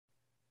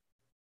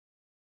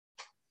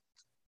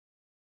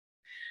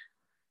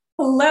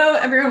Hello,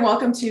 everyone.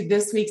 Welcome to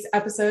this week's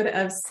episode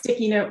of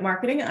Sticky Note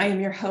Marketing. I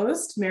am your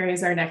host, Mary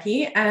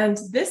Zarnecki, and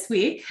this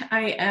week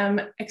I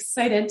am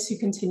excited to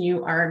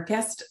continue our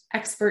guest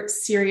expert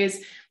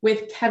series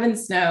with Kevin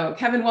Snow.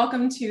 Kevin,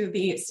 welcome to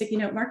the Sticky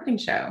Note Marketing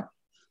Show.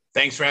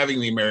 Thanks for having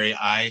me, Mary.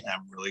 I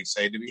am really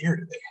excited to be here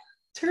today.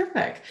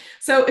 Terrific.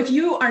 So if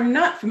you are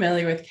not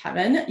familiar with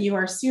Kevin, you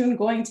are soon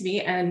going to be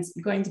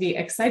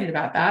excited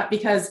about that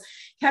because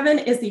Kevin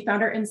is the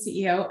founder and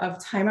CEO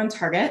of Time on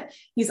Target.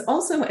 He's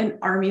also an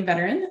Army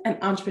veteran, an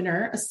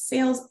entrepreneur, a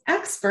sales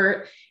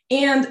expert,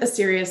 and a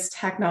serious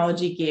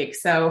technology geek.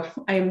 So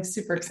I'm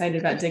super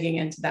excited about digging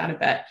into that a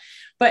bit.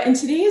 But in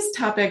today's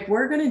topic,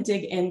 we're going to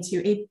dig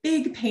into a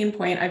big pain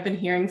point I've been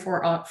hearing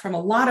from a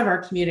lot of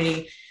our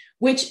community,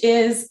 which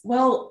is,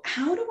 well,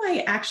 how do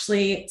I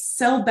actually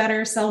sell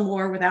better, sell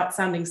more without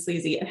sounding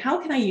sleazy? And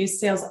how can I use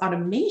sales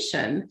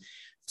automation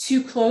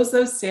to close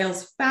those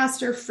sales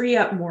faster, free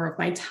up more of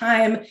my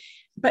time,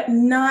 but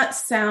not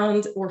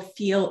sound or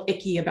feel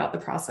icky about the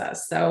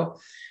process? So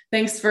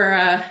thanks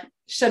for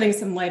shedding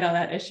some light on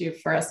that issue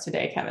for us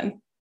today,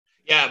 Kevin.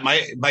 Yeah,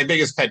 my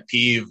biggest pet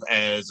peeve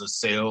as a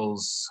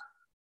sales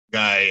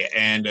guy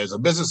and as a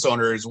business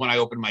owner is when I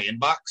open my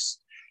inbox.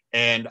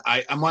 And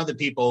I'm one of the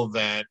people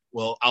that,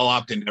 I'll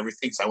opt into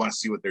everything. So I want to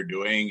see what they're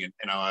doing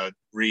and I'll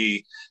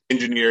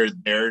re-engineer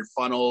their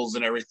funnels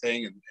and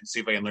everything and see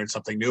if I can learn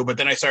something new. But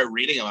then I start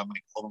reading them. I'm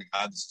like, oh my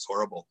God, this is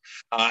horrible.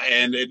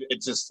 And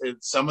it's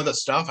some of the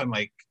stuff, I'm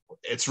like,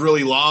 it's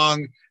really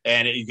long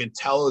and you can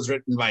tell it was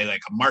written by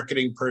like a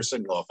marketing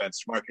person. No offense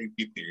to marketing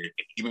people, you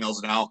get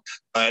emails now,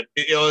 but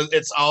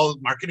it's all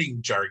marketing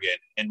jargon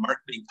and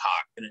marketing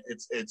talk. And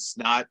it's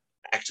not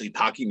actually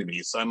talking to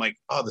me. So I'm like,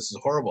 oh, this is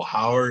horrible.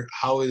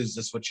 How is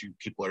this what you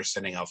people are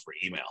sending out for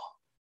email?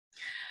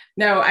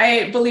 No,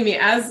 believe me,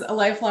 as a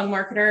lifelong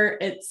marketer,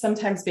 it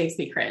sometimes makes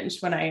me cringe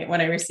when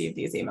I receive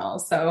these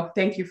emails. So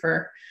thank you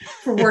for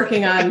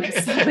working on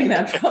solving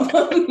that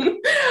problem.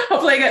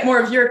 Hopefully I get more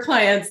of your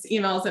clients'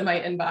 emails in my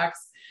inbox.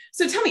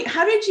 So tell me,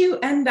 how did you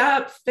end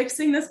up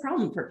fixing this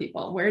problem for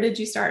people? Where did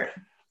you start?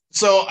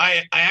 So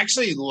I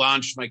actually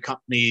launched my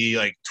company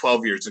like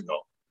 12 years ago.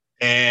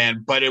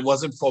 But it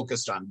wasn't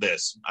focused on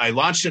this. I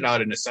launched it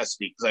out of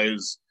necessity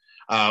because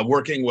I was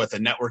working with a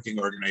networking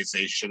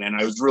organization and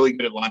I was really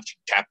good at launching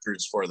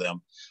chapters for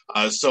them.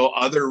 So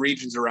other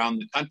regions around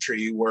the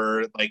country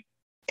were like,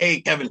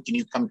 hey, Kevin, can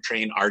you come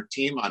train our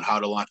team on how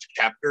to launch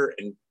a chapter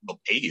and we'll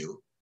pay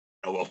you?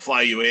 We'll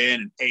fly you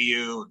in and pay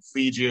you and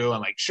feed you.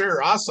 I'm like,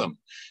 sure, awesome.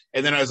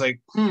 And then I was like,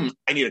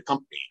 I need a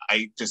company.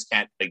 I just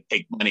can't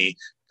take money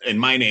in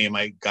my name.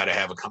 I got to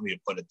have a company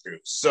to put it through.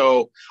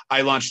 So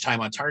I launched Time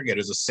on Target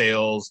as a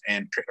sales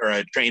and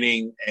a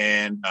training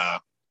and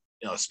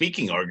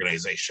speaking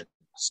organization.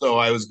 So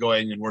I was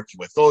going and working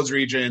with those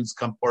regions,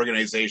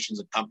 organizations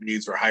and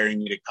companies were hiring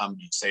me to come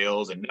do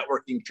sales and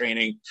networking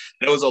training.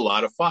 And it was a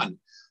lot of fun.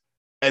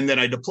 And then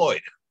I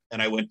deployed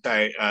and I went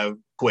to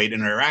Kuwait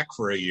and Iraq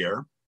for a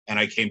year. And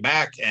I came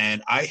back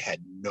and I had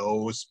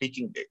no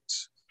speaking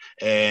gigs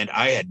and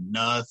I had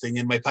nothing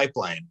in my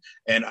pipeline.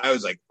 And I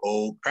was like,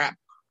 oh crap.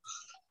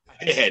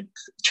 I had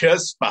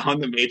just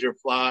found the major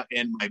flaw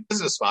in my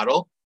business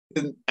model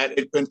and that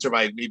it couldn't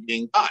survive me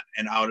being gone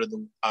and out of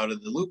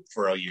the loop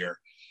for a year.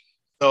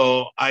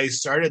 So I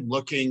started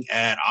looking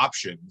at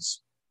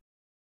options,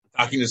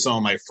 talking to some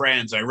of my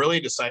friends. I really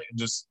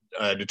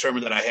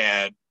determined that I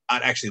had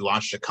not actually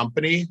launched a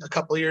company a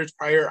couple of years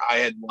prior. I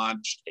had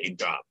launched a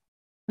job.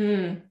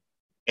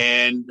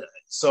 And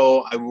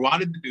so I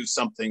wanted to do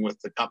something with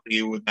the company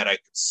that I could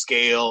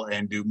scale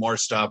and do more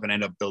stuff and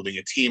end up building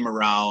a team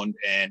around.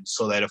 And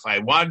so that if I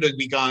wanted to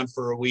be gone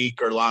for a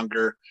week or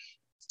longer,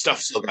 stuff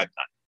still got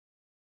done.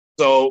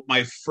 So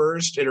my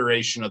first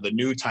iteration of the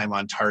new Time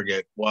on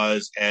Target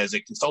was as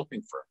a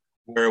consulting firm,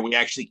 where we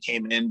actually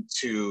came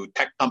into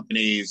tech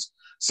companies,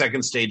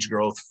 second stage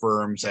growth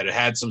firms that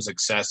had some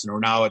success. And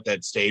we're now at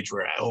that stage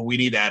where, we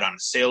need to add on a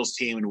sales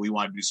team and we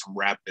want to do some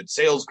rapid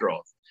sales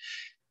growth.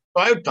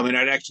 So I would come in,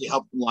 I'd actually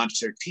help them launch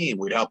their team.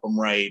 We'd help them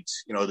write,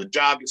 the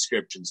job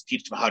descriptions,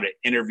 teach them how to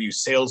interview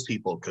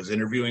salespeople, because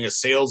interviewing a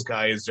sales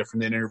guy is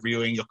different than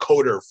interviewing a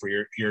coder for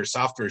your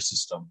software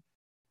system.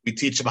 We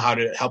teach them how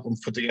to help them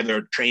put together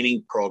a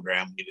training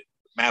program. We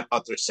map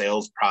out their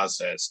sales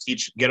process,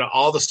 get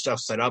all the stuff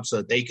set up so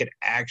that they could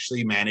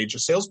actually manage a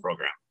sales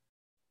program.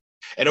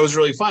 And it was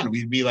really fun.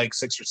 We'd be like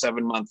 6 or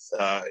 7 month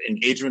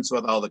engagements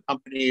with all the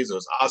companies. It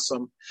was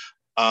awesome.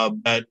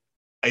 But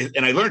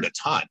I learned a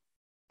ton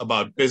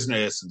about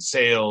business and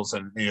sales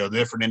and the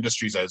different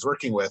industries I was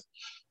working with.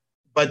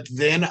 But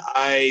then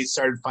I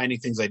started finding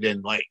things I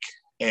didn't like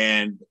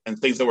and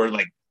things that were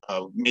like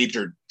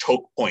major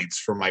choke points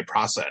for my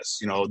process.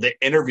 The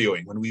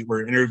interviewing, when we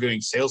were interviewing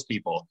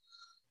salespeople,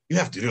 you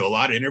have to do a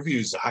lot of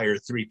interviews to hire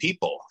 3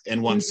 people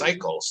in one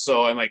cycle.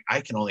 So I'm like,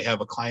 I can only have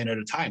a client at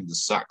a time.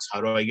 This sucks.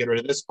 How do I get rid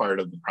of this part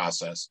of the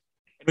process?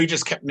 And we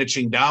just kept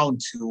niching down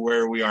to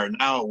where we are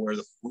now, where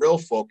the real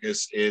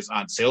focus is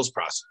on sales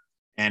process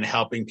and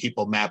helping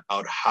people map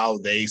out how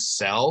they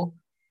sell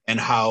and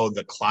how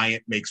the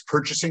client makes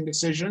purchasing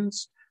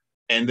decisions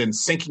and then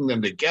syncing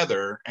them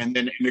together and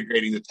then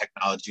integrating the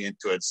technology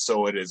into it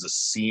so it is a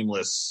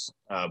seamless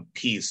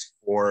piece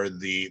for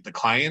the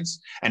clients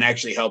and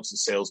actually helps the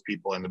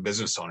salespeople and the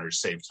business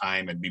owners save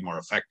time and be more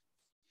effective.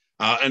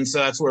 And so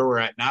that's where we're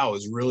at now,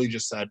 is really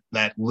just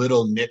that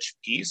little niche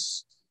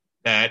piece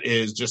that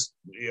is just,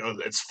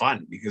 it's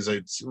fun because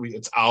it's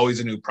always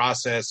a new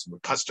process. We're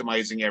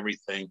customizing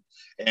everything,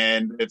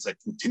 and it's a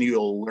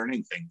continual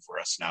learning thing for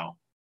us now.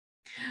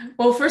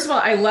 Well, first of all,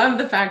 I love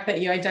the fact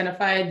that you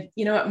identified,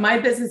 my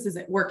business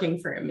isn't working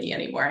for me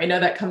anymore. I know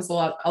that comes a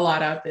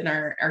lot up in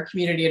our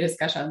community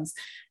discussions,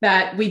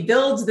 that we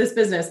build this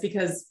business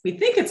because we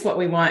think it's what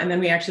we want. And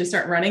then we actually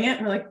start running it.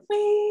 And we're like,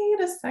 wait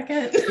a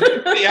second.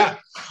 Yeah.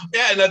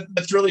 And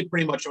that's really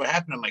pretty much what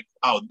happened. I'm like,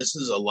 wow, this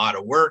is a lot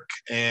of work.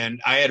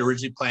 And I had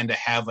originally planned to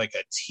have like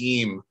a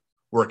team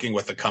working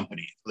with a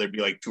company. So there'd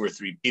be like 2 or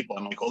 3 people.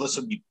 I'm like, oh, this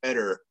would be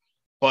better.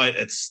 But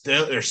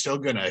they're still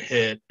going to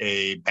hit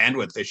a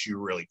bandwidth issue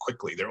really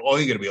quickly. They're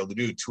only going to be able to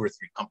do 2 or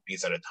 3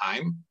 companies at a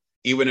time,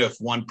 even if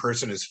one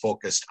person is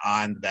focused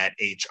on that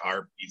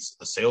HR piece,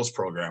 the sales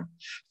program.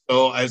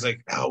 So I was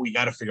like, oh, we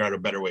got to figure out a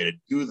better way to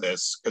do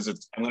this, because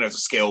I'm going to have to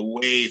scale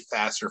way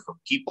faster for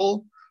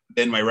people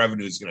than my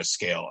revenue is going to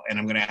scale. And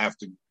I'm going to have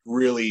to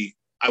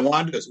I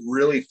wanted to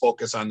really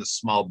focus on the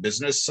small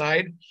business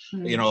side,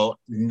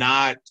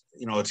 not,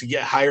 to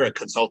hire a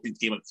consulting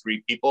team of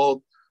 3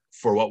 people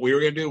for what we were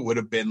going to do would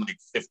have been like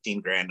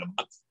 $15,000 a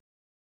month.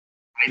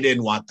 I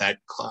didn't want that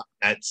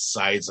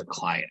size of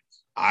client.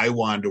 I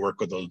wanted to work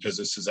with those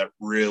businesses that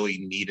really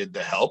needed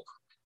the help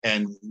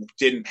and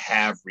didn't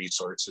have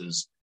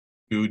resources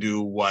to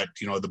do what,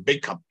 the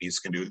big companies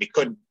can do. They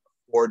couldn't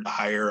afford to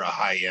hire a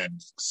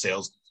high-end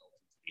sales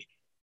consultancy.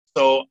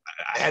 So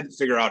I had to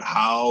figure out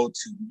how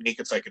to make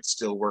it so I could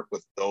still work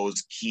with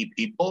those key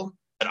people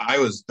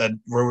that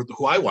were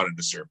who I wanted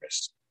to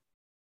service.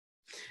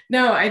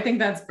 No, I think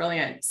that's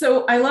brilliant.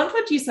 So I loved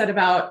what you said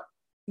about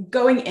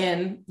going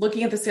in,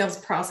 looking at the sales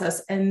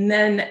process, and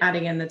then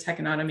adding in the tech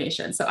and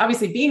automation. So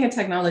obviously, being a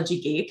technology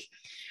geek,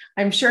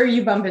 I'm sure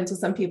you bump into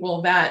some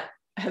people that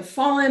have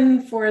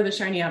fallen for the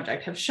shiny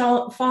object, have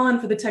fallen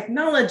for the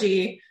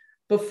technology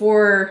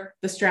before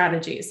the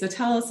strategy. So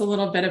tell us a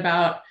little bit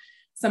about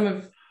some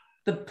of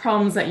the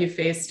problems that you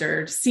faced,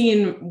 or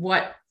seen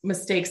what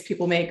mistakes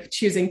people make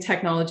choosing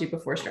technology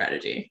before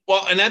strategy.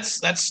 Well, and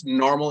that's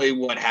normally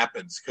what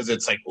happens, because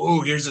it's like,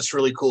 oh, here's this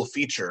really cool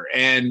feature,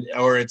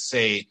 or it's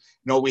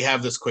we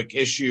have this quick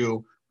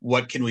issue.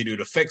 What can we do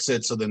to fix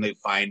it? So then they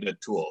find a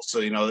tool. So,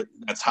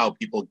 that's how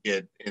people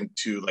get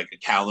into like a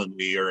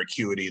Calendly or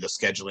Acuity, the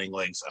scheduling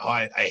links. Oh,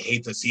 I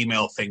hate this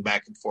email thing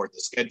back and forth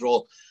to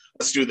schedule.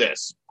 Let's do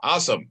this.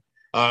 Awesome.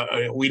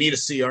 We need a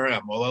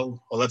CRM.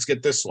 Well, let's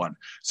get this one.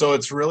 So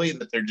it's really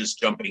that they're just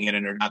jumping in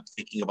and they're not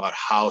thinking about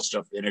how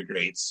stuff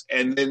integrates.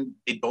 And then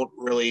they don't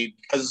really,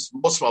 because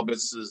most small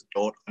businesses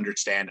don't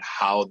understand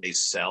how they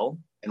sell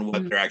and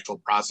what their actual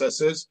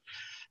process is.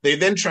 They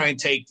then try and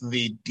take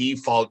the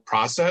default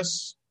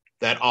process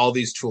that all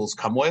these tools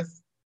come with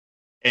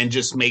and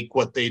just make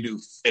what they do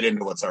fit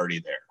into what's already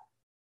there.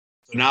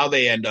 So now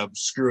they end up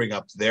screwing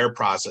up their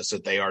process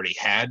that they already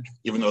had,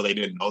 even though they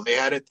didn't know they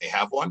had it. They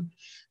have one.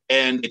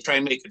 And they try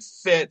and make it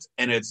fit,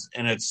 and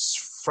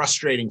it's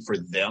frustrating for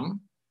them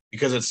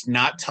because it's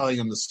not telling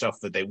them the stuff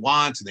that they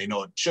want, and they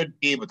know it should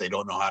be, but they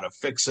don't know how to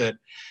fix it.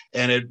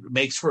 And it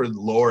makes for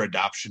lower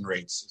adoption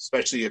rates,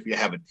 especially if you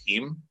have a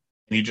team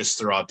and you just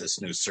throw out this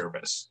new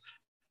service.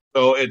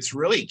 So it's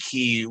really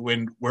key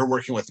when we're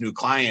working with new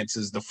clients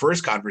is the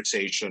first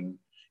conversation.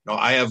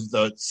 I have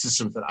the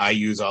systems that I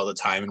use all the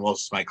time, and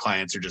most of my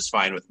clients are just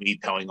fine with me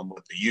telling them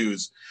what to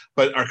use.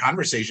 But our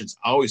conversations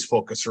always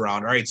focus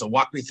around, all right, so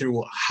walk me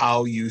through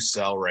how you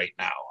sell right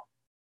now.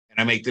 And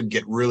I make them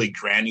get really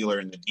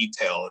granular in the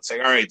detail. It's like,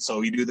 all right,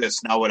 so you do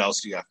this. Now what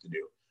else do you have to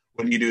do?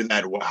 When you do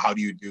that, how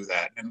do you do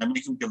that? And then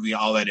we can give me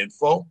all that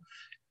info,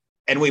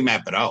 and we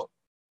map it out.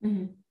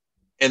 Mm-hmm.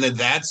 And then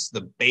that's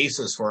the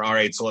basis for, all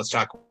right, so let's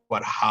talk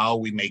about how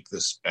we make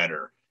this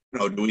better.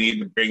 Do we need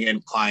to bring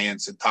in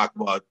clients and talk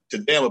to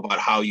them about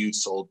how you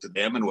sold to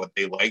them and what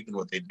they liked and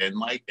what they didn't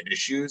like and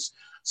issues,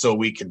 so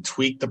we can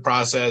tweak the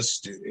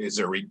process? Is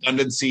there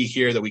redundancy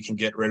here that we can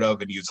get rid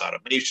of and use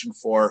automation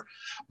for?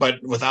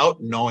 But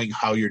without knowing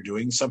how you're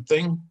doing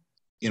something,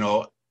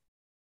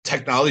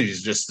 technology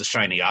is just the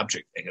shiny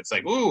object thing. It's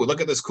like, ooh,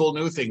 look at this cool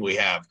new thing we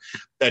have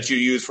that you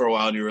use for a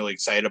while and you're really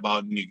excited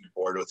about, and you get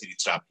bored with it, you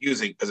stop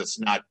using because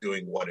it's not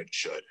doing what it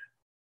should.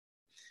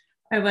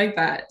 I like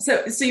that.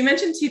 So you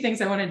mentioned 2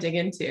 things I want to dig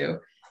into.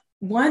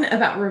 One,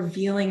 about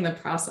revealing the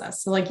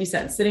process. So like you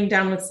said, sitting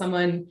down with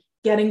someone,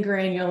 getting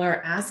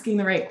granular, asking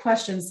the right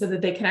questions so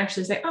that they can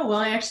actually say, oh, well,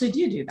 I actually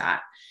do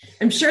that.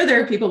 I'm sure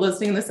there are people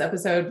listening to this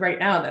episode right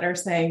now that are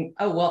saying,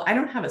 oh, well, I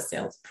don't have a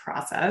sales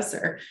process,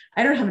 or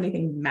I don't have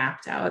anything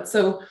mapped out.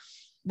 So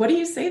what do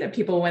you say to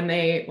people when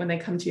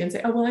they come to you and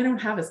say, oh, well, I don't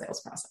have a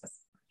sales process?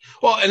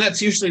 Well, and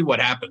that's usually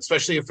what happens,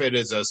 especially if it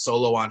is a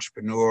solo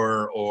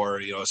entrepreneur or,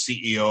 a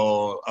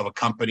CEO of a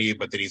company,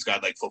 but then he's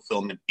got like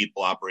fulfillment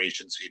people,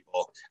 operations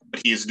people,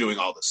 but he's doing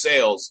all the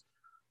sales.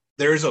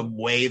 There's a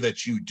way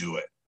that you do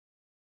it.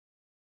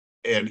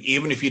 And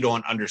even if you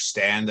don't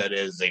understand that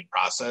is a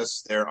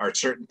process, there are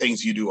certain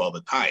things you do all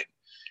the time.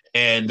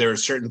 And there are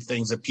certain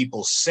things that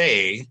people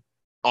say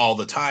all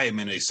the time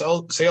in a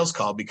sales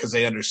call because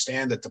they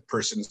understand that the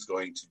person's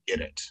going to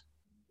get it.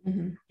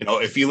 Mm-hmm. You know,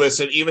 if you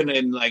listen, even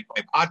in like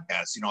my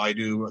podcasts, you know, I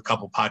do a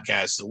couple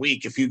podcasts a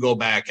week. If you go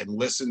back and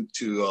listen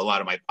to a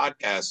lot of my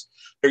podcasts,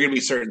 there are going to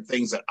be certain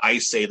things that I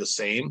say the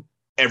same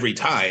every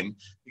time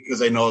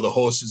because I know the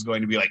host is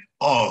going to be like,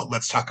 oh,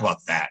 let's talk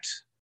about that.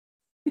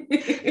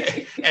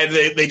 And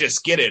they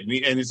just get it.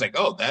 And he's like,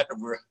 oh, that,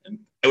 and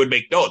I would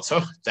make notes.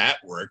 Oh, that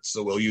worked.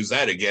 So we'll use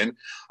that again.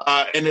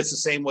 And it's the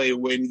same way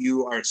when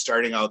you are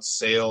starting out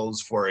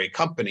sales for a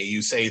company,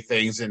 you say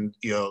things and,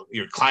 you know,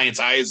 your client's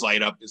eyes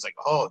light up. It's like,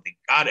 oh, they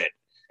got it.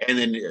 And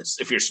then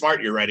if you're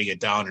smart, you're writing it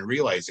down and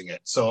realizing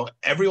it. So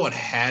everyone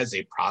has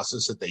a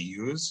process that they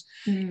use,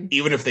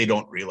 even if they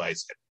don't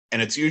realize it.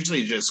 And it's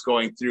usually just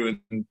going through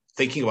and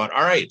thinking about,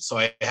 all right, so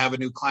I have a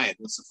new client.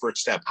 What's the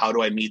first step? How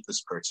do I meet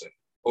this person?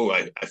 Oh,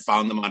 I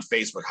found them on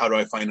Facebook. How do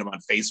I find them on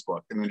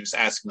Facebook? And then just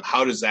asking them,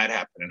 how does that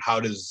happen? And how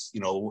does, you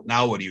know,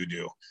 now what do you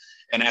do?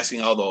 And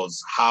asking all those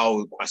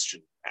how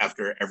questions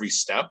after every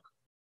step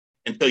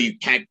until you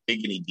can't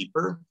dig any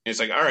deeper. And it's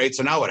like, all right,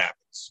 so now what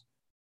happens?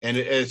 And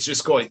it's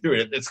just going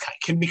through it. It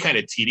can be kind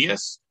of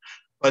tedious,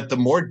 but the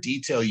more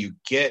detail you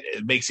get,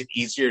 it makes it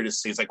easier to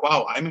see. It's like,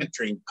 wow, I'm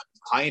entering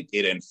client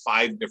data in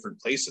 5 different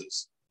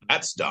places.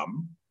 That's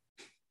dumb.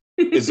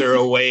 Is there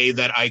a way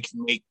that I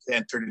can make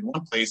enter in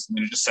one place and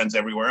then it just sends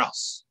everywhere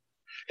else?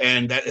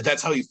 And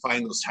that's how you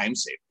find those time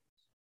savings.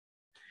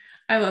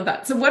 I love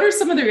that. So what are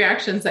some of the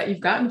reactions that you've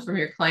gotten from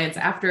your clients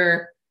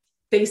after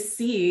they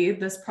see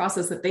this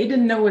process that they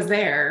didn't know was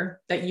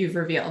there that you've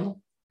revealed?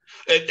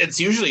 It's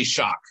usually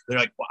shock. They're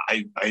like, well,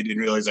 I didn't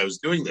realize I was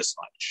doing this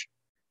much.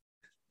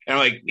 And I'm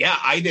like, yeah,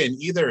 I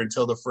didn't either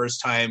until the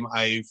first time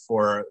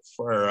for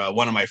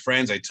one of my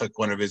friends, I took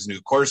one of his new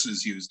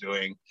courses he was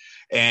doing.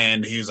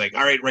 And he was like,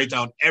 all right, write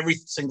down every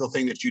single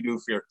thing that you do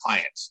for your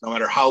clients, no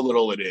matter how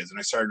little it is. And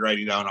I started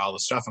writing down all the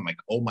stuff. I'm like,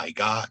 oh my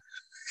God,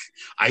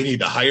 I need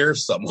to hire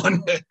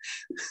someone.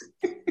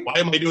 Why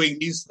am I doing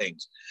these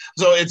things?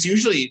 So it's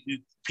usually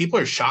people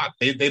are shocked.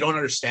 They don't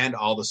understand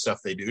all the stuff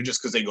they do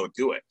just because they go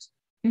do it.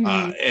 Mm-hmm.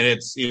 And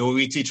it's, you know,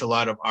 we teach a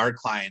lot of our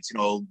clients, you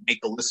know, make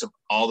a list of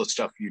all the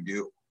stuff you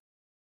do.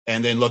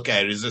 And then look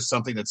at it. Is this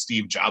something that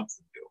Steve Jobs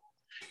would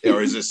do?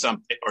 Or is this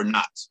something or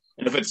not?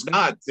 And if it's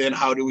not, then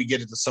how do we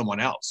get it to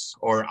someone else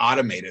or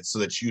automate it so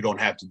that you don't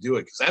have to do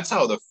it? Because that's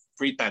how the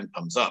free time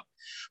comes up.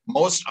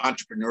 Most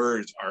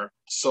entrepreneurs are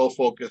so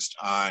focused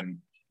on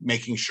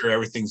making sure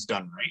everything's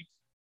done right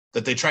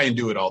that they try and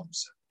do it all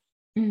themselves.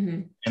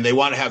 Mm-hmm. And they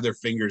want to have their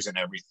fingers in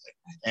everything.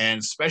 And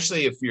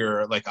especially if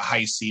you're like a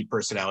high C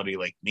personality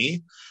like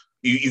me,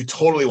 you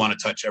totally want to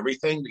touch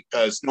everything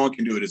because no one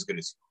can do it as good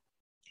as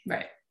you.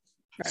 Right.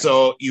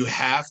 So you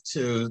have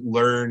to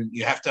learn,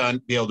 you have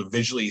to be able to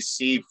visually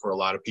see for a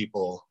lot of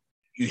people,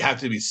 you have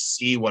to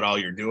see what all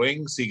you're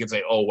doing so you can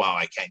say, oh, wow,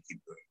 I can't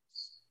keep doing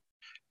this.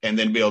 And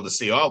then be able to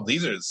see, oh,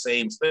 these are the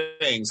same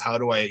things. How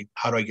do I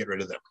get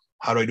rid of them?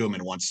 How do I do them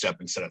in one step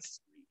instead of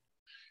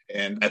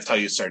 3? And that's how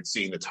you start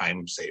seeing the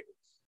time savings.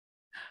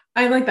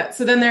 I like that.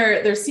 So then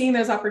they're seeing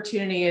those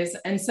opportunities.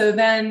 And so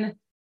then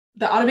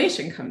the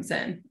automation comes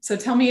in. So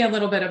tell me a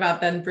little bit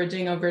about then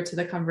bridging over to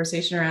the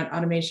conversation around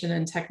automation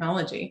and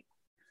technology.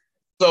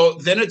 So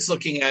then it's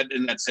looking at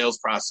in that sales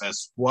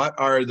process, what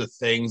are the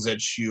things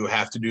that you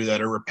have to do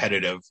that are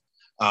repetitive?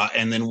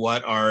 And then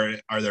what are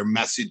there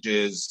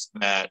messages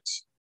that,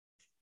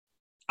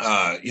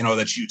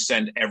 that you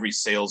send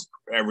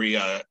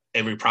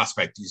every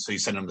prospect. So you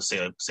send them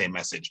the same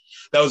message.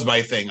 That was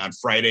my thing on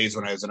Fridays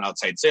when I was an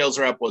outside sales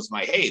rep was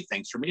my, hey,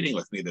 thanks for meeting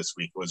with me this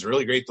week. It was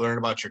really great to learn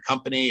about your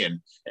company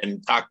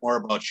and talk more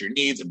about your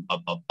needs and blah,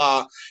 blah,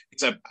 blah.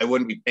 Except I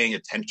wouldn't be paying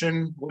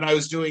attention when I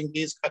was doing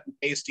these cut and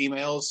paste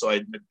emails. So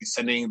I'd be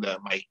sending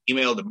my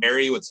email to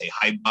Mary would say,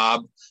 hi,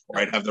 Bob, or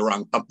I'd have the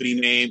wrong company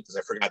name because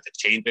I forgot to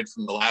change it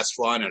from the last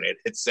one. And I'd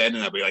hit send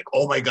and I'd be like,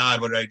 oh my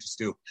God, what did I just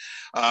do?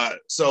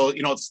 So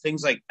it's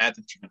things like that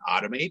you can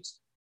automate.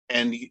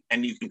 And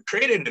you can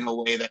create it in a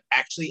way that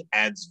actually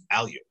adds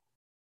value.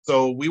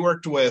 So we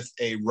worked with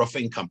a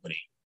roofing company.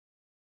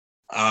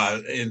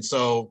 And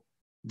so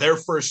their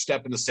first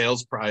step in the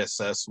sales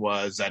process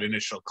was that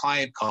initial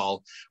client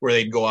call where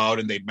they'd go out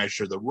and they'd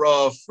measure the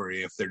roof, or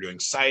if they're doing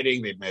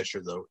siding, they'd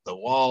measure the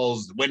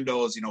walls, the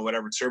windows,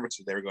 whatever service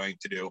they're going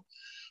to do.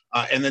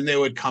 And then they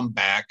would come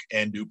back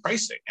and do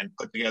pricing and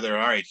put together,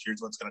 all right,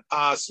 here's what's going to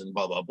cost and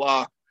blah, blah,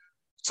 blah.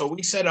 So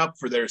we set up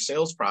for their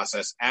sales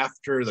process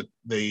after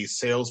the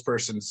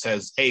salesperson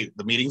says, hey,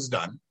 the meeting's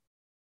done.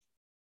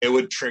 It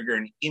would trigger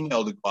an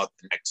email to go out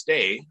the next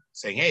day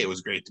saying, hey, it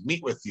was great to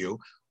meet with you.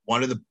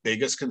 One of the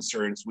biggest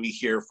concerns we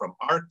hear from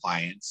our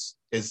clients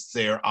is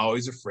they're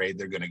always afraid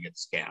they're going to get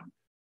scammed.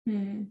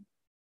 Mm-hmm.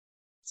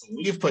 So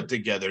we've put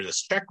together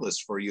this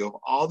checklist for you of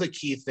all the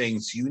key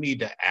things you need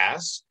to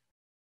ask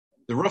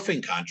the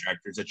roofing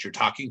contractors that you're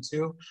talking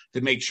to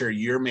make sure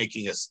you're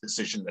making a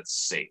decision that's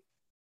safe.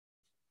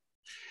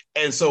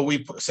 And so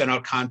we sent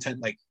out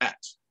content like that.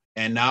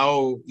 And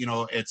now,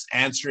 it's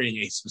answering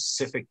a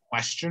specific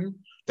question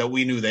that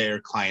we knew their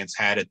clients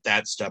had at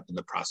that step in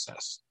the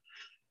process.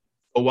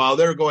 But while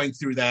they're going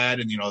through that,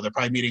 and they're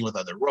probably meeting with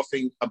other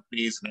roofing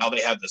companies, now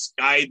they have this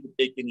guide that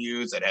they can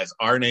use that has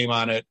our name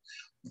on it.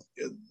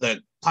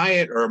 The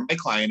client, or my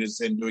client, is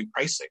then doing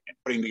pricing and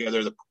putting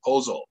together the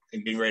proposal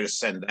and getting ready to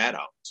send that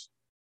out.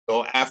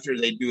 So after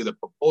they do the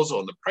proposal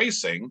and the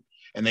pricing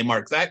and they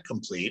mark that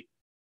complete,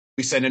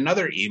 we send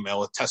another email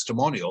with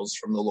testimonials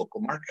from the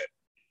local market.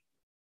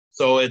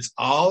 So it's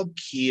all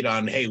keyed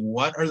on, hey,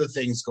 what are the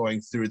things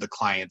going through the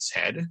client's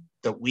head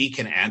that we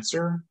can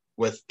answer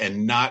with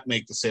and not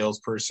make the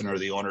salesperson or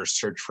the owner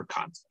search for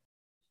content.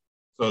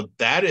 So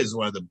that is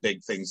one of the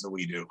big things that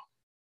we do.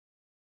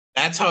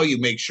 That's how you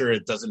make sure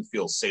it doesn't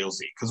feel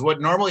salesy. Because what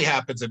normally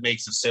happens, it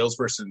makes a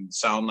salesperson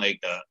sound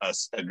like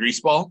a grease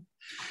ball,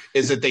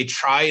 is that they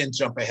try and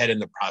jump ahead in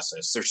the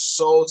process. They're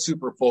so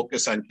super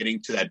focused on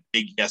getting to that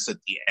big yes at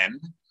the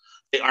end.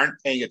 They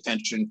aren't paying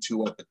attention to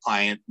what the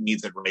client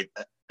needs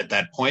at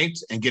that point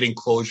and getting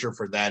closure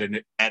for that in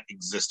that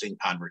existing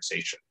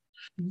conversation.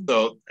 Mm-hmm.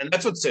 So, and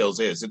that's what sales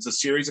is. It's a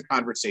series of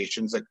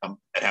conversations that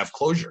have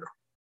closure.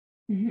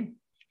 Mm-hmm.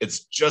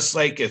 It's just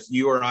like if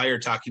you or I are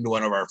talking to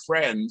one of our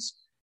friends,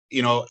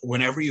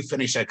 whenever you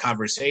finish that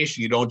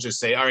conversation, you don't just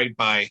say, all right,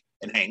 bye,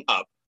 and hang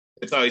up.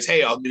 It's always,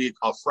 hey, I'll give you a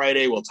call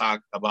Friday. We'll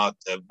talk about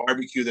the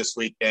barbecue this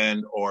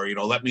weekend, or,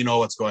 let me know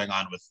what's going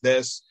on with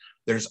this.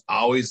 There's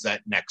always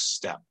that next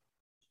step.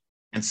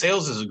 And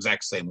sales is the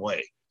exact same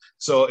way.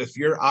 So if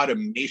your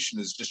automation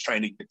is just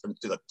trying to get them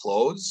to the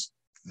close,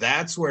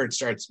 that's where it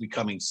starts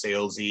becoming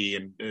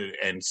salesy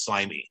and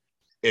slimy.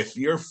 If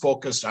you're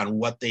focused on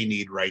what they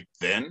need right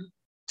then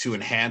to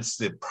enhance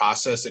the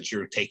process that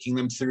you're taking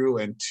them through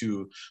and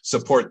to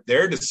support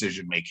their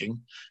decision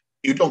making,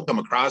 you don't come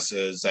across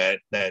as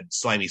that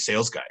slimy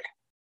sales guy.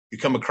 You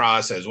come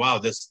across as,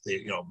 wow,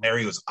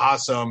 Mary was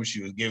awesome.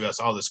 She would give us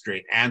all this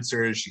great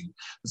answers.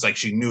 It's like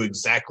she knew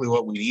exactly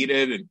what we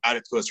needed and got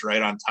it to us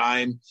right on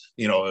time.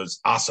 It was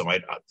awesome. I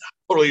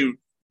totally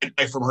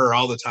buy from her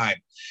all the time.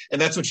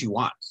 And that's what you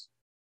want.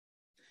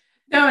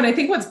 No, and I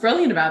think what's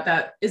brilliant about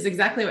that is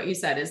exactly what you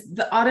said, is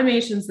the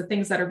automations, the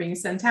things that are being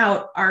sent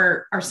out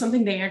are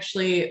something they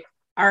actually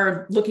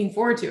are looking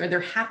forward to, or they're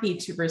happy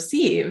to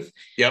receive.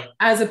 Yep.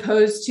 As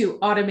opposed to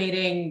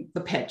automating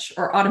the pitch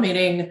or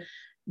automating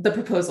the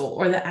proposal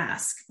or the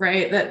ask,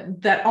 right?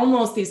 That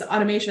almost these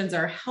automations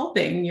are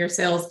helping your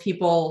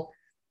salespeople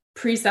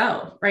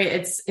pre-sell, right?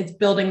 It's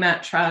building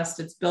that trust,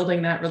 it's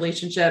building that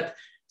relationship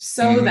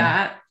so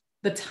that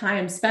the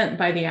time spent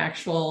by the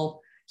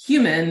actual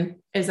human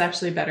is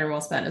actually better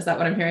well spent. Is that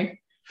what I'm hearing?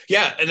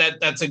 Yeah, and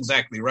that's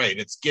exactly right.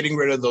 It's getting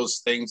rid of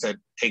those things that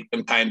take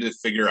them time to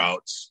figure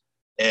out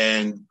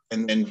and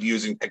then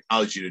using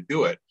technology to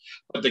do it.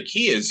 But the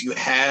key is you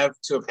have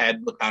to have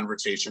had the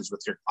conversations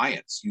with your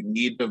clients. You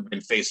need to have been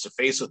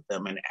face-to-face with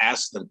them and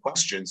ask them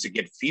questions to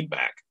get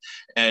feedback.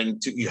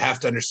 And you have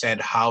to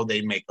understand how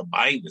they make a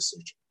buying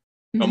decision.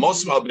 Mm-hmm.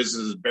 Most small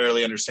businesses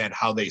barely understand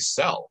how they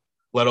sell,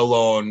 let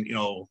alone,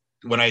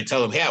 when I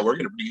tell them, hey, we're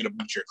going to bring in a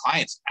bunch of your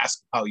clients, ask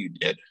them how you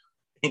did,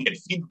 and get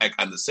feedback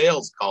on the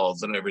sales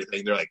calls and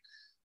everything. They're like,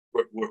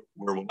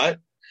 we're what?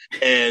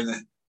 And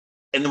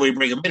then we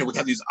bring them in and we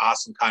have these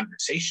awesome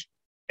conversations.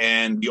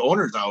 And the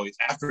owners always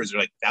afterwards are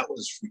like, that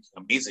was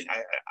freaking amazing.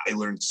 I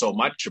learned so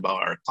much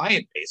about our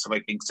client base. I'm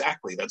like,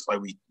 exactly. That's why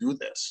we do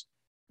this.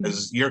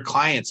 Because your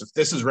clients, if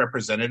this is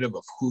representative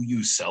of who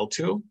you sell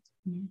to,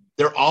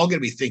 they're all going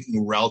to be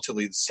thinking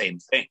relatively the same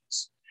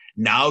things.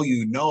 Now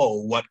you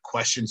know what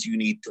questions you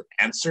need to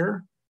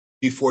answer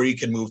before you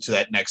can move to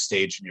that next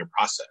stage in your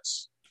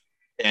process.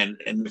 And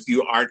if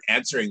you aren't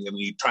answering them,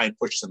 you try and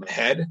push them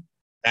ahead,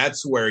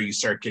 that's where you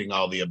start getting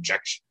all the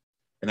objection.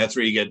 And that's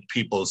where you get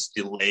people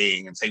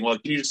delaying and saying, well,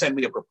 can you just send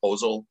me a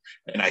proposal?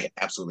 And I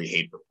absolutely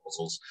hate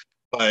proposals.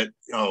 But,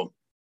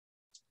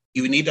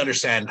 you need to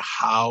understand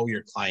how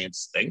your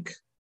clients think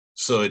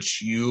so that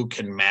you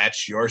can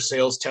match your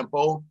sales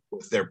tempo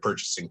with their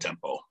purchasing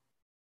tempo.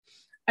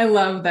 I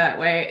love that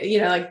way.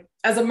 Like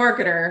as a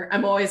marketer,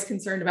 I'm always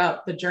concerned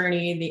about the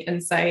journey, the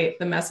insight,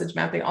 the message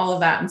mapping, all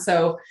of that. And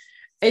so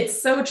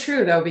it's so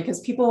true though,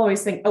 because people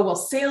always think, oh, well,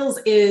 sales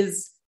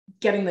is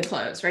getting the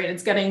close, right?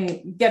 It's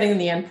getting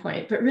the end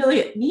point, but really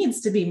it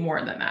needs to be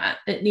more than that.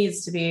 It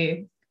needs to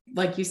be,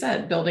 like you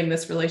said, building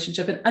this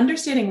relationship and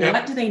understanding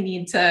what do they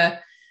need to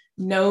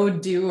know,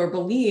 do, or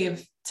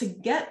believe to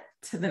get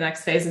to the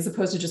next phase, as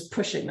opposed to just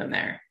pushing them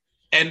there.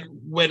 And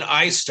when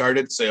I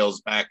started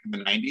sales back in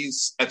the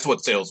 90s, that's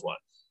what sales was,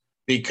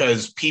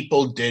 because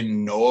people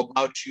didn't know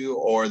about you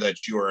or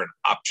that you were an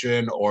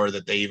option or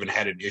that they even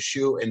had an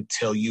issue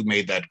until you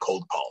made that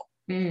cold call.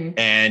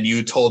 And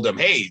you told them,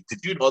 hey,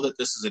 did you know that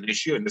this is an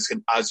issue and this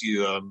can cause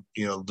you,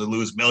 to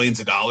lose millions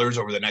of dollars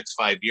over the next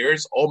 5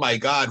 years? Oh my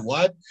God,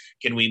 what?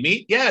 Can we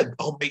meet? Yeah.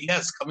 Oh,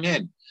 yes, come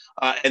in.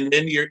 And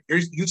then you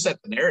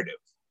set the narrative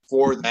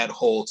for that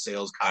whole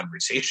sales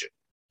conversation.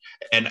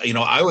 And,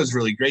 I was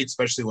really great,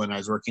 especially when I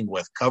was working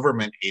with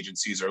government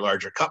agencies or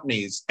larger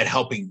companies, at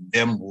helping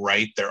them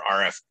write their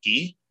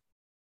RFP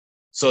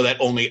so that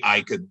only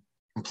I could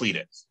complete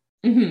it.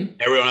 Mm-hmm.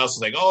 Everyone else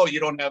is like, oh, you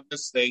don't have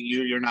this thing.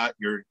 You're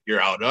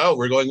out. Oh,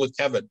 we're going with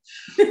Kevin.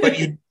 But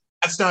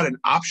that's not an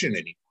option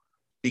anymore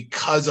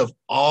because of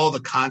all the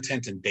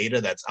content and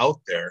data that's out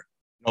there.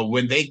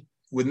 When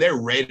they're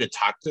ready to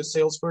talk to a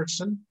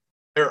salesperson,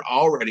 they're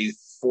already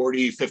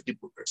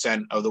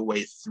 40-50% of the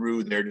way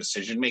through their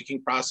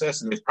decision-making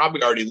process. And they've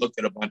probably already looked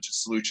at a bunch of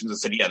solutions and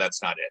said, yeah,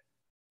 that's not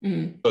it.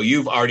 Mm-hmm. So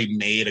you've already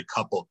made a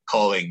couple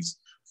callings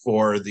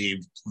for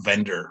the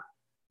vendor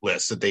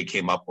list that they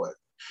came up with.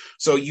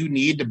 So you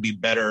need to be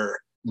better,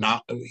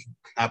 not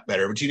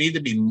better, but you need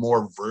to be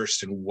more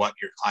versed in what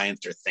your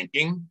clients are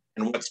thinking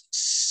and what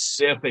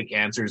specific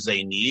answers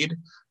they need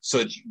so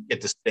that you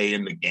get to stay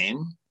in the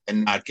game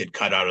and not get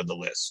cut out of the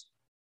list.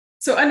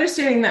 So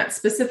understanding that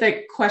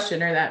specific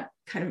question or that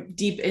kind of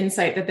deep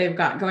insight that they've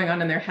got going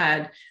on in their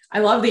head. I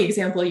love the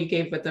example you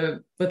gave with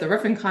the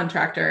roofing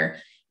contractor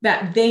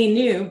that they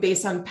knew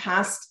based on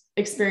past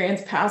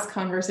experience, past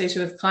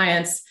conversation with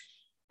clients.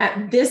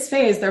 At this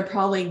phase, they're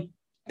probably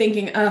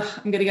thinking, I'm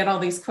going to get all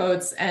these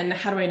quotes and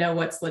how do I know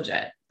what's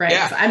legit, right?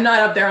 Yeah. So I'm not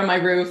up there on my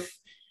roof,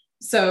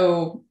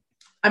 so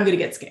I'm going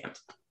to get scammed.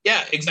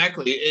 Yeah,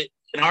 exactly.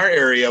 In our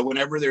area,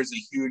 whenever there's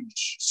a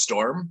huge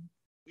storm,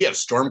 we have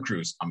storm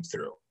crews come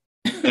through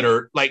that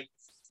are like,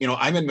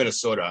 I'm in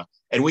Minnesota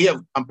and we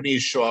have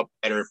companies show up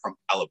that are from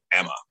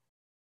Alabama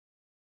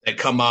that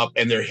come up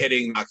and they're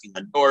knocking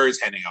on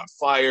doors, handing out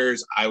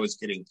flyers. I was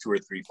getting 2 or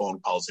 3 phone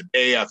calls a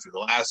day after the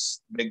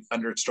last big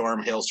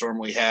hailstorm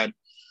we had.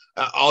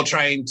 All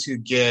trying to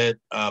get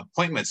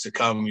appointments to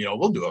come,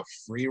 we'll do a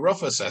free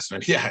roof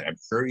assessment. Yeah, I'm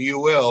sure you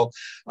will.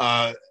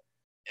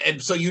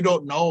 And so you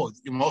don't know.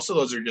 Most of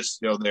those are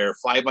just, they're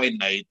fly by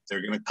night.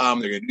 They're going to come,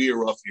 they're going to do your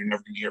roof. You're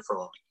never going to hear from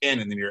them again.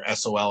 And then you're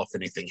SOL if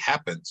anything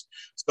happens.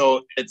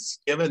 So it's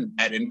given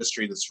that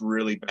industry this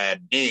really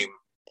bad name.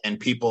 And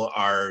people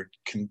are,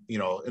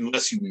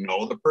 unless you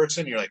know the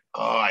person, you're like,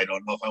 oh, I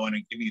don't know if I want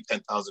to give you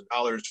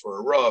 $10,000 for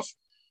a roof.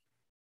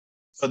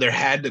 So there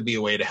had to be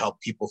a way to help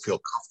people feel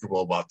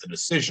comfortable about the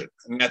decision.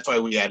 And that's why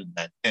we added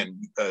that in,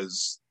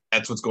 because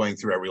that's what's going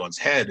through everyone's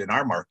head in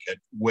our market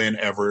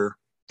whenever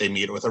they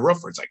meet with a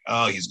roofer. It's like,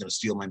 oh, he's going to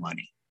steal my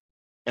money.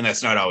 And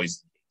that's not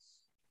always.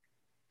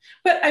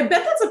 But I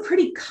bet that's a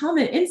pretty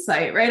common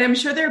insight, right? I'm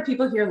sure there are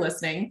people here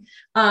listening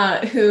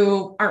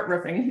who aren't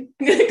roofing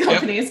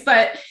companies, yep.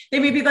 But they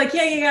may be like,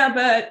 yeah,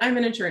 but I'm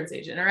an insurance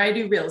agent, or I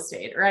do real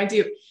estate, or I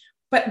do.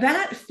 But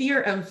that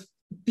fear of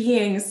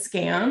being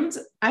scammed,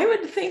 I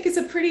would think is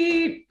a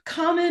pretty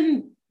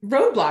common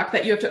roadblock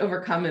that you have to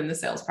overcome in the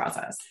sales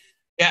process.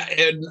 Yeah.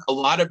 In a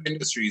lot of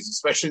industries,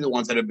 especially the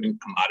ones that have been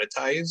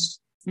commoditized,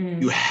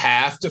 you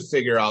have to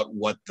figure out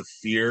what the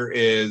fear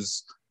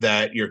is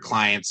that your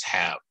clients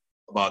have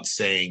about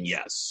saying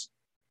yes.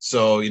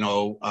 So,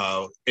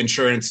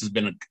 insurance has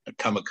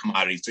become a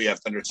commodity. So you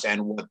have to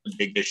understand what the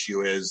big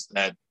issue is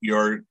that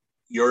your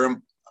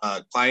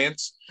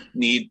clients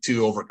need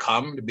to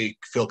overcome to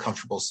feel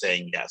comfortable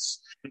saying yes.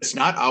 It's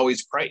not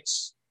always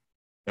price.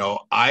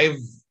 I've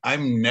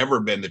never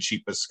been the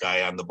cheapest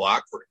guy on the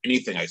block for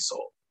anything I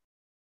sold.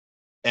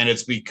 And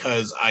it's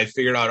because I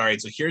figured out, all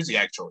right, so here's the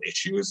actual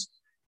issues.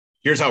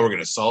 Here's how we're going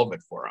to solve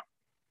it for them.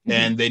 Mm-hmm.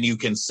 And then you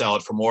can sell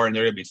it for more and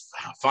they're going to be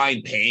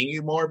fine paying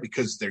you more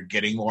because they're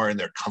getting more and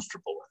they're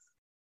comfortable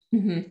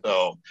with it. Mm-hmm.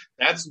 So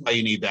that's why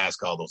you need to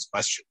ask all those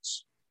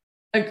questions.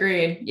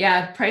 Agreed.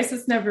 Yeah. Price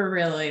is never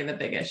really the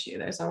big issue.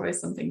 There's always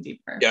something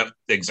deeper. Yep,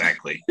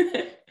 exactly.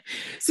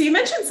 So you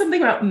mentioned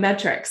something about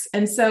metrics.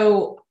 And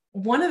so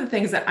one of the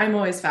things that I'm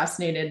always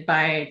fascinated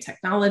by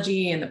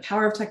technology and the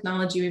power of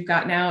technology we've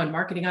got now and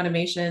marketing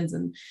automations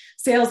and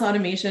sales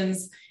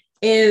automations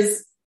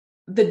is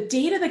the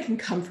data that can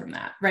come from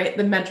that, right?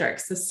 The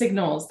metrics, the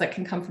signals that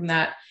can come from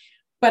that.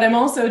 But I'm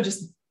also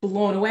just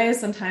blown away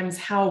sometimes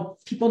how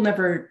people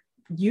never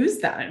use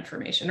that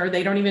information, or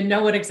they don't even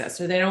know it exists,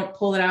 or they don't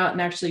pull it out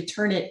and actually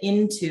turn it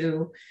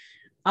into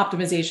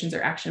optimizations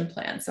or action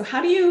plans. So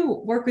how do you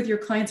work with your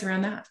clients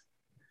around that?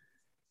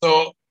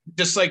 So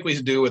just like we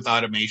do with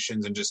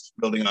automations and just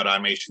building out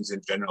automations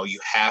in general, you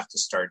have to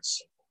start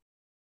simple.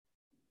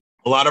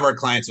 A lot of our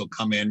clients will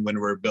come in when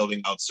we're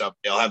building out stuff.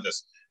 They'll have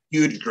this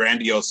huge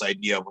grandiose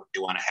idea of what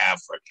they want to have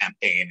for a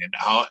campaign and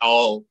how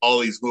all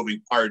these moving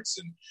parts,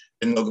 and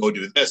then they'll go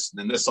do this and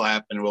then this will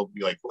happen. And we'll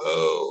be like,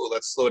 whoa,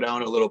 let's slow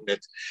down a little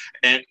bit.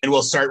 And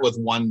we'll start with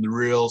one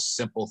real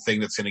simple thing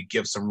that's going to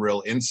give some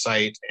real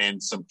insight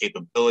and some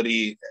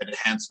capability and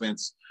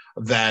enhancements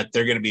that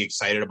they're going to be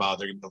excited about.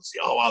 They're going to see,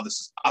 oh, wow, this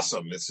is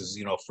awesome. This is,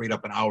 freed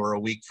up an hour a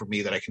week for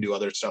me that I can do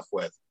other stuff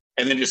with,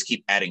 and then just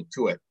keep adding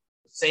to it.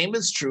 Same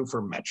is true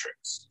for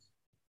metrics.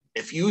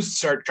 If you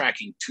start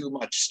tracking too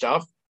much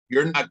stuff,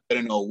 you're not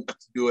going to know what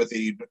to do with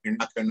it. You're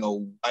not going to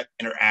know what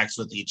interacts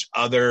with each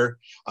other.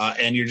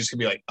 And you're just going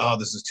to be like, oh,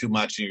 this is too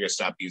much. And you're going to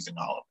stop using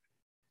all of it.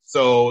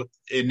 So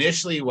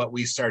initially what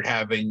we start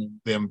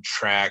having them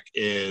track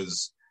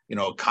is,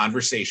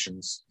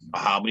 conversations.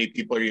 How many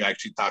people are you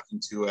actually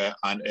talking to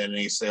on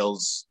any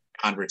sales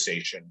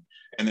conversation?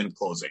 And then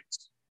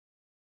closings.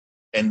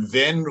 And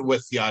then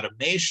with the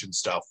automation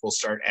stuff, we'll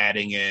start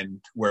adding in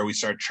where we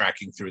start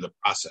tracking through the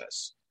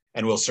process,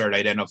 and we'll start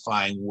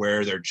identifying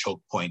where their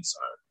choke points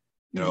are.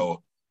 You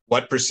know,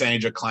 what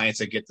percentage of clients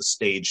that get to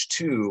stage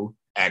 2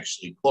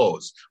 actually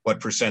close? What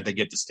percent that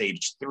get to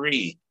stage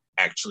 3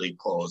 actually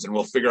close? And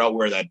we'll figure out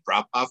where that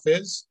drop off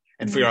is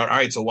and figure out, all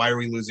right, so why are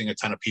we losing a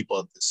ton of people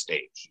at this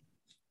stage?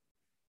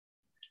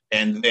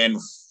 And then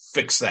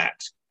fix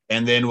that.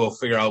 And then we'll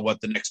figure out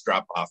what the next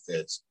drop off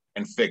is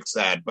and fix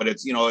that. But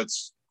it's,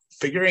 it's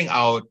figuring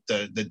out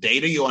the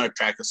data you want to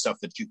track, the stuff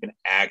that you can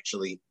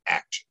actually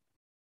action.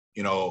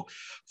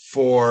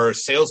 For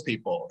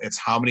salespeople, it's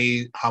how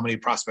many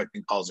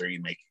prospecting calls are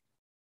you making?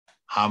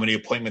 How many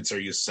appointments are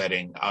you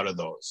setting out of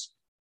those?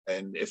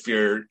 And if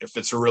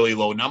it's a really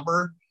low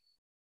number,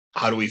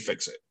 how do we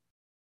fix it?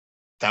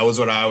 That was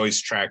what I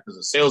always tracked as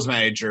a sales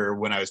manager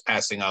when I was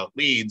passing out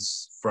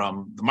leads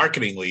from the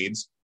marketing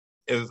leads.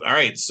 It was, all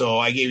right, so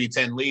I gave you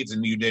 10 leads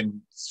and you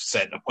didn't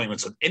set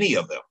appointments with any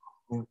of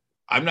them.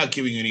 I'm not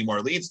giving you any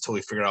more leads until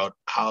we figure out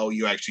how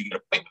you actually get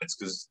appointments,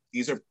 because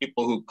these are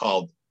people who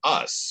called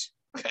us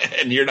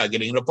and you're not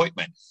getting an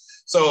appointment.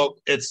 So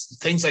it's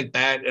things like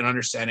that, and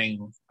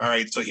understanding, all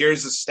right, so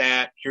here's the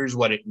stat, here's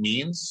what it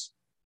means.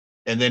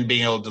 And then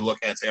being able to look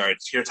at and say, all right,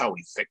 here's how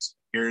we fix it.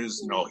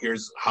 Here's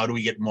how do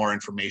we get more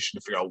information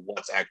to figure out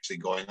what's actually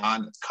going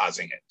on that's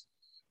causing it.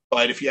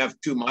 But if you have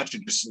too much,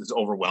 it just is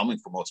overwhelming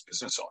for most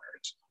business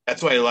owners.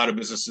 That's why a lot of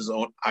businesses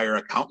hire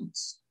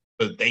accountants,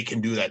 so that they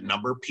can do that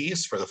number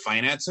piece for the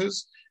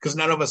finances, because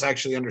none of us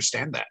actually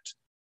understand that.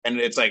 And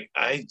it's like,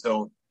 I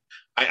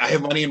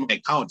have money in my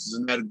accounts.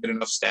 Isn't that a good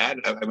enough stat?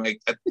 I'm like,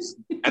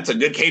 that's a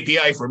good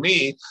KPI for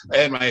me.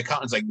 And my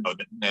accountant's like, no.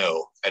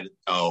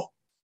 I'll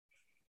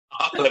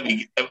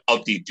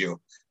teach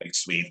you. Like,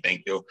 sweet,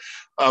 thank you.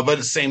 But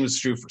the same is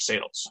true for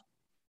sales.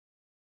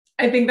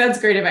 I think that's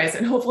great advice.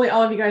 And hopefully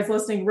all of you guys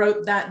listening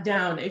wrote that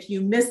down. If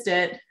you missed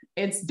it,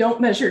 it's don't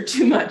measure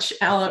too much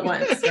all at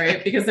once,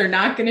 right? Because they're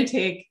not going to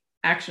take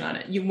action on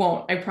it. You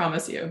won't, I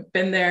promise you.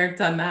 Been there,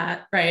 done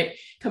that, right?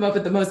 Come up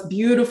with the most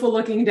beautiful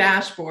looking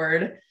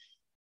dashboard,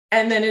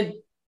 and then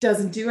it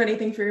doesn't do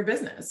anything for your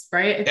business,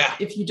 right?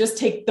 If you just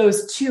take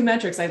those 2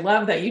 metrics, I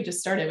love that you just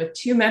started with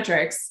 2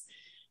 metrics.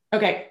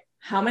 Okay,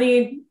 how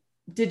many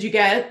did you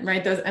get,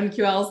 right? Those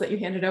MQLs that you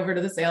handed over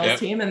to the sales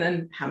team. And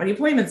then how many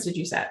appointments did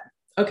you set?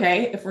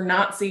 Okay, if we're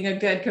not seeing a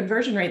good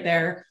conversion rate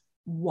there,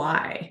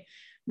 why?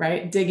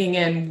 Right? Digging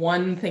in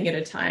one thing at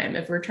a time.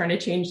 If we're trying to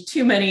change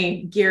too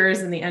many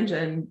gears in the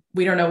engine,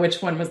 we don't know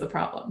which one was the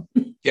problem.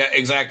 Yeah,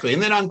 exactly.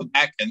 And then on the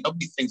back end, there'll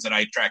be things that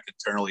I track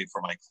internally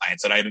for my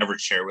clients that I never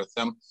share with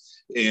them.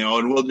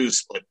 And we'll do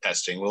split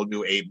testing. We'll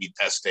do A/B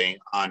testing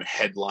on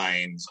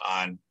headlines,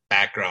 on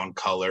background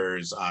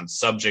colors, on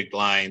subject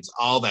lines,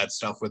 all that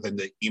stuff within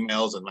the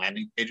emails and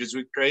landing pages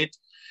we create.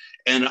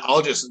 And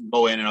I'll just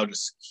go in and I'll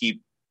just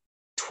keep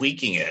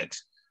tweaking it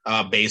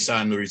based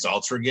on the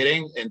results we're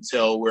getting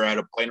until we're at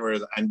a point where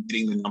I'm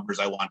getting the numbers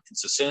I want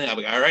consistently. I'm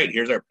like, all right,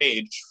 here's our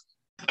page.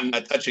 I'm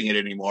not touching it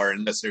anymore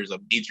unless there's a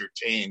major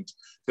change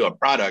to a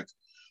product.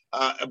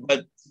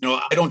 But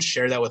I don't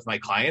share that with my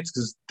clients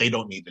because they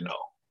don't need to know.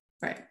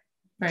 Right.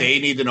 They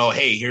need to know,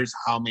 hey, here's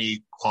how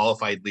many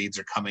qualified leads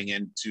are coming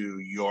into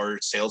your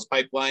sales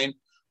pipeline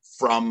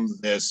from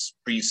this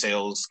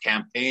pre-sales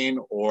campaign,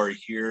 or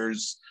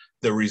here's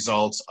the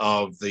results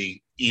of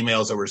the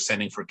emails that we're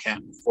sending for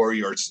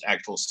your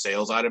actual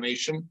sales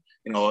automation.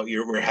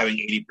 We're having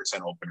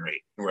 80% open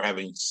rate, and we're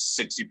having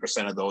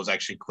 60% of those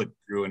actually click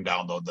through and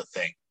download the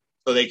thing,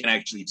 so they can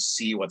actually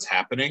see what's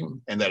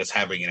happening and that it's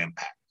having an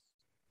impact.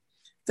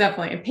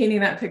 Definitely.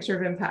 Painting that picture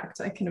of impact,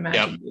 I can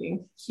imagine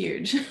being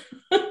huge.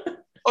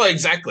 Oh,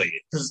 exactly.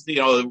 Because,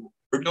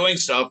 we're doing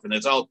stuff and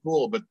it's all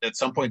cool, but at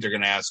some point they're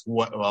going to ask,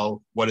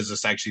 what is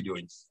this actually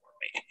doing for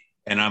me?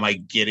 And am I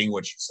getting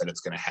what you said it's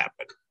going to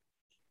happen?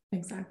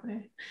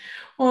 Exactly.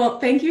 Well,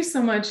 thank you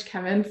so much,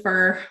 Kevin,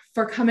 for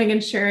coming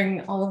and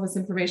sharing all of this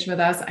information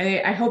with us.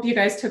 I hope you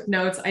guys took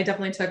notes. I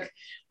definitely took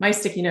my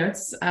sticky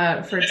notes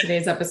for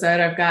today's episode.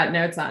 I've got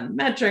notes on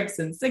metrics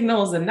and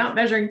signals and not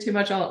measuring too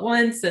much all at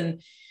once,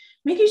 and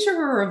making sure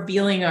we're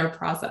revealing our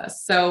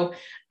process. So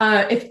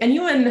if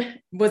anyone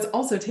was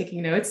also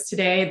taking notes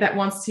today that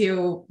wants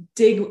to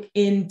dig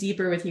in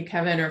deeper with you,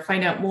 Kevin, or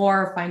find out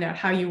more, find out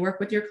how you work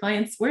with your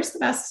clients, where's the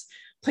best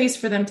place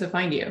for them to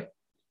find you?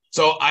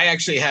 So I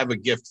actually have a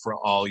gift for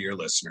all your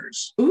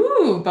listeners.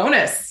 Ooh,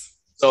 bonus.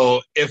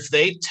 So if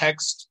they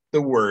text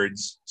the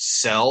words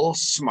 "sell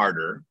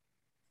smarter"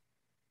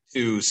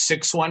 to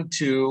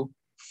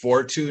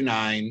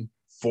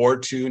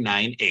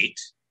 612-429-4298,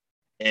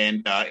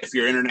 and if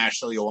you're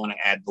international, you'll want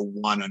to add the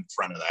 1 in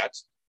front of that,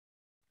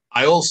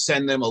 I will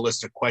send them a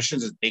list of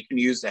questions that they can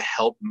use to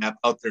help map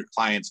out their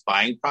client's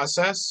buying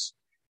process,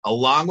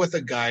 along with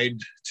a guide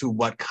to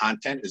what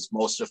content is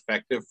most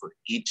effective for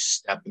each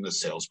step in the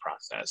sales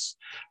process.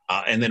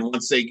 And then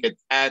once they get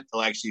that,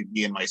 they'll actually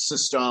be in my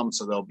system.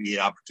 So there'll be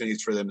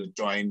opportunities for them to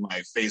join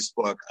my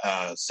Facebook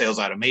sales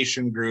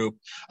automation group,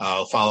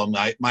 follow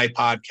my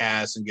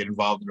podcast, and get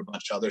involved in a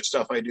bunch of other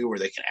stuff I do, where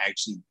they can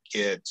actually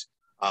get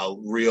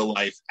real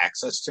life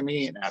access to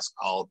me and ask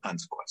all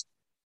kinds of questions.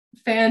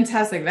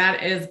 Fantastic.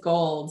 That is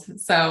gold.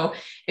 So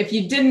if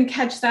you didn't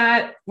catch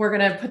that, we're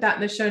going to put that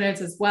in the show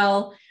notes as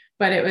well.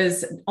 But it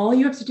was all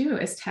you have to do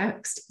is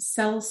text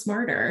Sell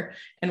Smarter,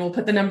 and we'll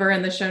put the number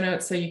in the show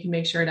notes so you can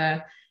make sure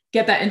to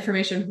get that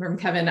information from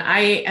Kevin. I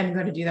am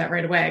going to do that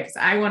right away because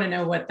I want to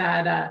know what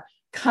that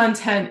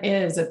content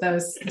is at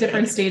those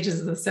different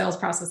stages of the sales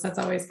process. That's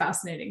always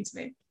fascinating to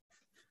me.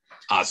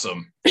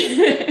 Awesome.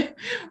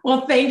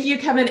 Well, thank you,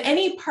 Kevin.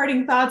 Any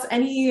parting thoughts,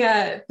 any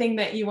thing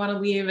that you want to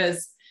leave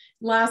as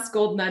last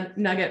gold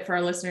nugget for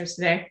our listeners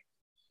today?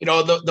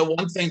 The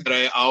one thing that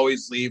I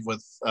always leave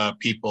with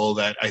people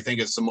that I think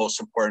is the most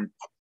important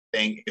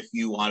thing if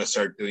you want to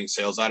start doing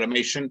sales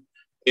automation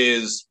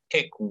is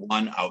pick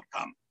one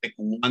outcome, pick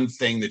one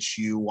thing that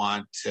you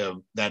want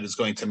that is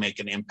going to make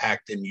an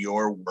impact in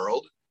your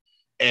world,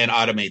 and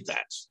automate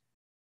that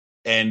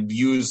and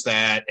use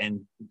that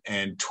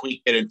and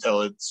tweak it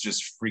until it's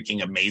just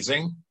freaking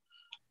amazing.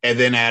 And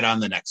then add on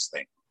the next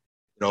thing.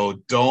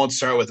 Don't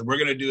start with, we're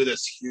going to do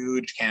this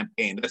huge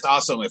campaign. That's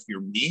awesome if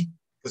you're me,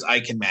 because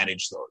I can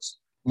manage those.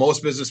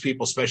 Most business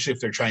people, especially if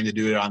they're trying to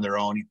do it on their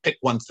own, you pick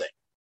one thing.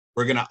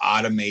 We're going to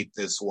automate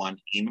this one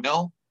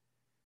email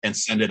and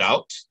send it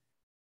out,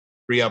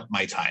 free up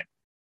my time.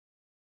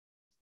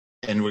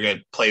 And we're going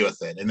to play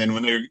with it. And then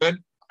when they're good,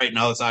 all right,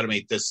 now let's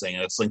automate this thing.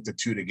 And let's link the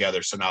two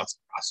together. So now it's a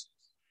process.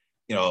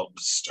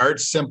 Start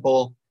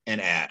simple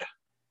and add.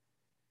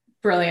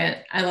 Brilliant.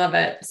 I love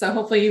it. So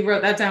hopefully you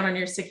wrote that down on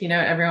your sticky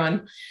note,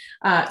 everyone.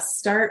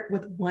 Start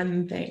with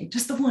one thing,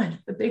 just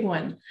the big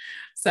one.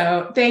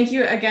 So thank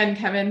you again,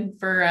 Kevin,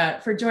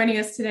 for joining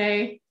us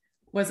today. It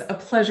was a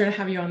pleasure to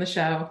have you on the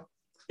show.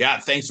 Yeah,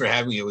 thanks for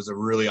having me. It was a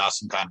really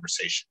awesome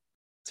conversation.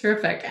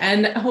 Terrific.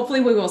 And hopefully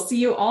we will see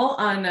you all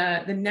on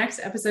the next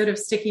episode of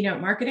Sticky Note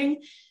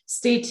Marketing.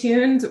 Stay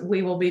tuned.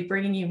 We will be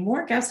bringing you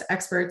more guest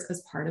experts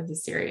as part of the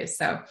series.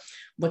 So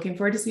looking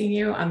forward to seeing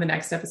you on the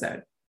next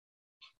episode.